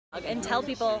and tell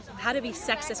people how to be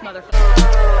sexist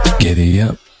motherfuckers. Giddy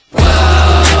up.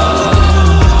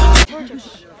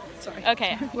 Sorry.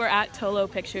 Okay, we're at Tolo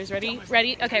Pictures. Ready?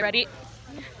 Ready? Okay, ready?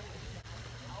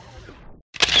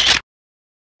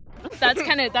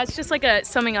 That's just like a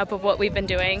summing up of what we've been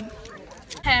doing.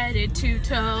 Headed to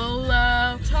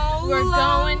Tolo. We're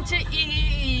going to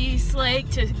East Lake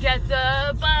to get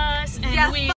the bus,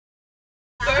 and we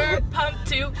were pumped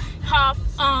to hop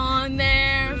on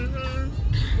there.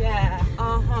 Yeah.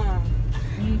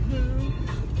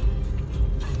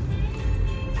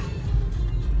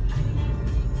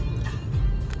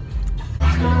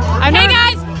 Hey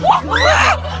guys!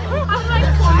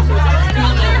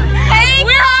 Hey,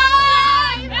 we're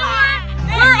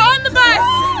on the bus,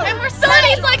 and we're still at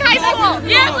East Lake High School.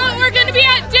 Yeah, but we're gonna be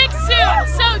at Dick's soon,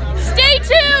 so stay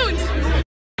tuned.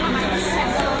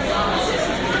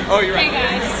 Oh, you're right. Hey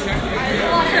guys,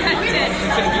 we're at Dick's,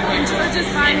 and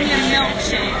Georgia's buying me a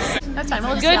milkshake. That's fine.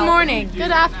 Well, good morning. Good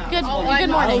morning. Good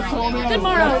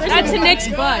morning. That's Nick's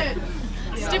butt.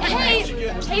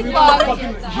 Hey vlog.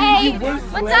 Hey,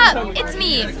 what's up? It's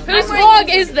me. Whose vlog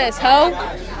is this, ho?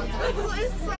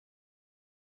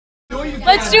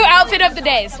 Let's do outfit of the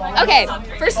days. Okay,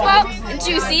 first of all,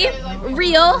 juicy,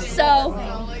 real, so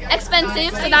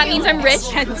expensive, so that means I'm rich,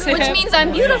 which means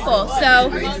I'm beautiful, so.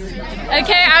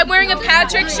 Okay, I'm wearing a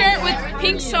Patrick shirt with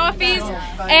pink softies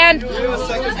and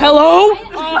hello?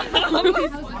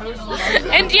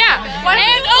 And yeah,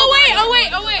 and oh wait.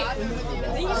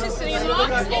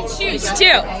 And shoes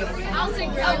too.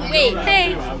 Wait,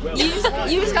 hey,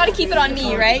 you just gotta keep it on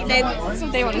me, right? That's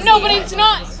what they want to see. No, but it's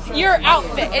not your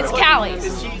outfit, it's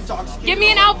Callie's. Give me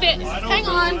an outfit. Hang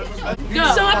on. Go.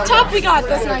 So up top we got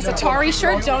this nice Atari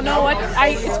shirt. Don't know what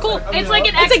it's cool. It's like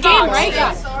an It's Xbox. a game, right?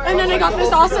 Yeah. And then I got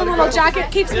this awesome little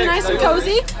jacket, keeps me nice and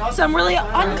cozy. Some really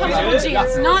uncomfortable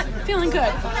jeans, not feeling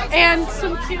good. And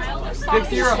some cute little socks.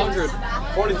 50 or 100?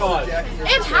 45.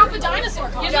 And half a dinosaur.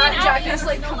 Give me an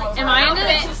outfit. Am I in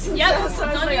it? Yep.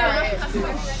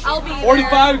 I'll be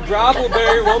 45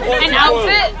 Gravelberry 1.2. An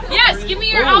outfit? Yes, give me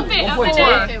your outfit of the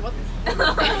day. That's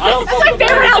my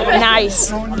favorite outfit.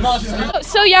 Nice.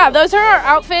 So yeah, those are our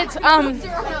outfits. I'm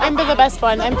the best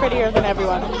one. I'm prettier than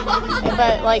everyone.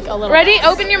 But like a little. Ready?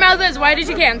 Open your mouth as wide as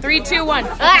you can. 3, 2, 1.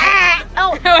 Oh,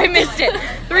 I missed it.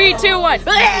 3, 2, 1.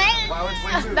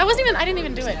 That wasn't even, I didn't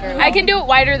even do it very well. I can do it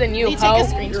wider than you, Take a ho.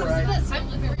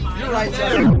 screenshot. You're right,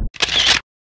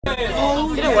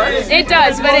 It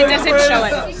does, but it doesn't show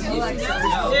it. Do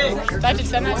I have to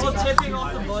send that to you?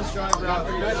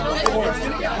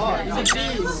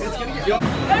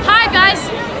 Hi guys,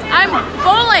 I'm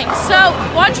bowling, so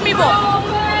watch me bowl.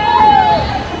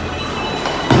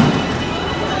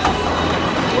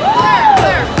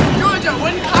 Where? Georgia,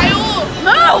 when Kyle.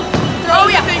 No! Oh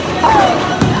yeah.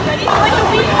 Ready? Like a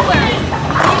week away.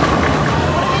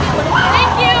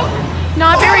 Thank you.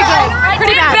 Not very good. I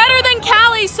Pretty did bad. better than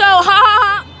Callie, so ha ha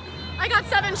ha. I got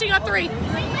 7, she got 3.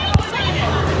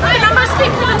 My numbers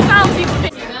speak for themselves.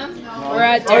 We're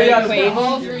at Dairy Queen.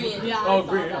 Oh,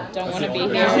 green. Don't want to be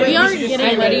here. We aren't getting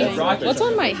I'm ready. ready. What's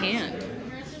on my hand?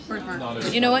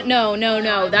 You know what? No.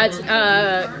 That's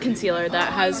concealer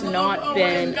that has not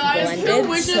been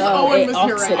blended, so it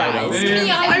oxidized.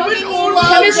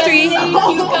 Chemistry.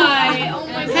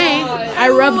 Hey, I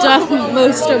rubbed off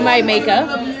most of my makeup.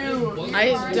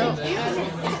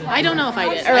 I don't know if I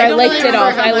did. Or I licked it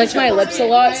off. I licked my lips a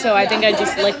lot, so I think I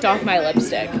just licked off my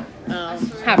lipstick.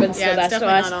 Happens to the best of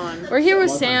us. We're here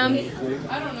with Sam. Me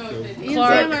and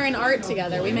Sam are in art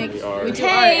together. We do art, and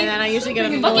then I usually get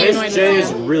them really annoyed. Jay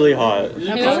is really hot. I'm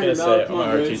just gonna say it,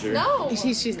 my art teacher. No,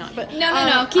 she's not. But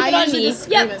No, keep it on me.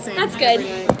 Yep, that's good.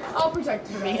 I'll protect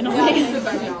her being annoying.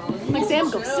 Like Sam,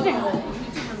 go sit down.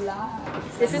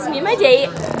 This is me and my date.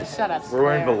 Shut up. We're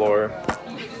wearing velour.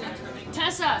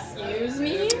 Tessa. Excuse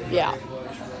me? Yeah.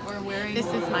 This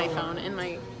is my phone and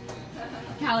my.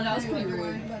 Callie, that was pretty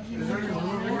rude.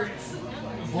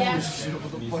 Yes.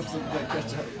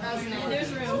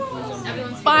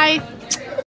 Bye.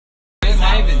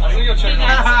 I'm gonna go check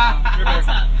What's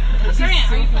up? Sorry,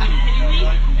 are you fucking kidding me?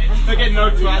 Look at no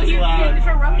twats allowed.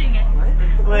 Interrupting it.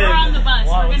 We're on the bus.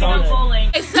 We're gonna go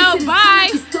bowling. So bye.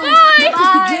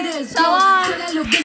 Bye. So long.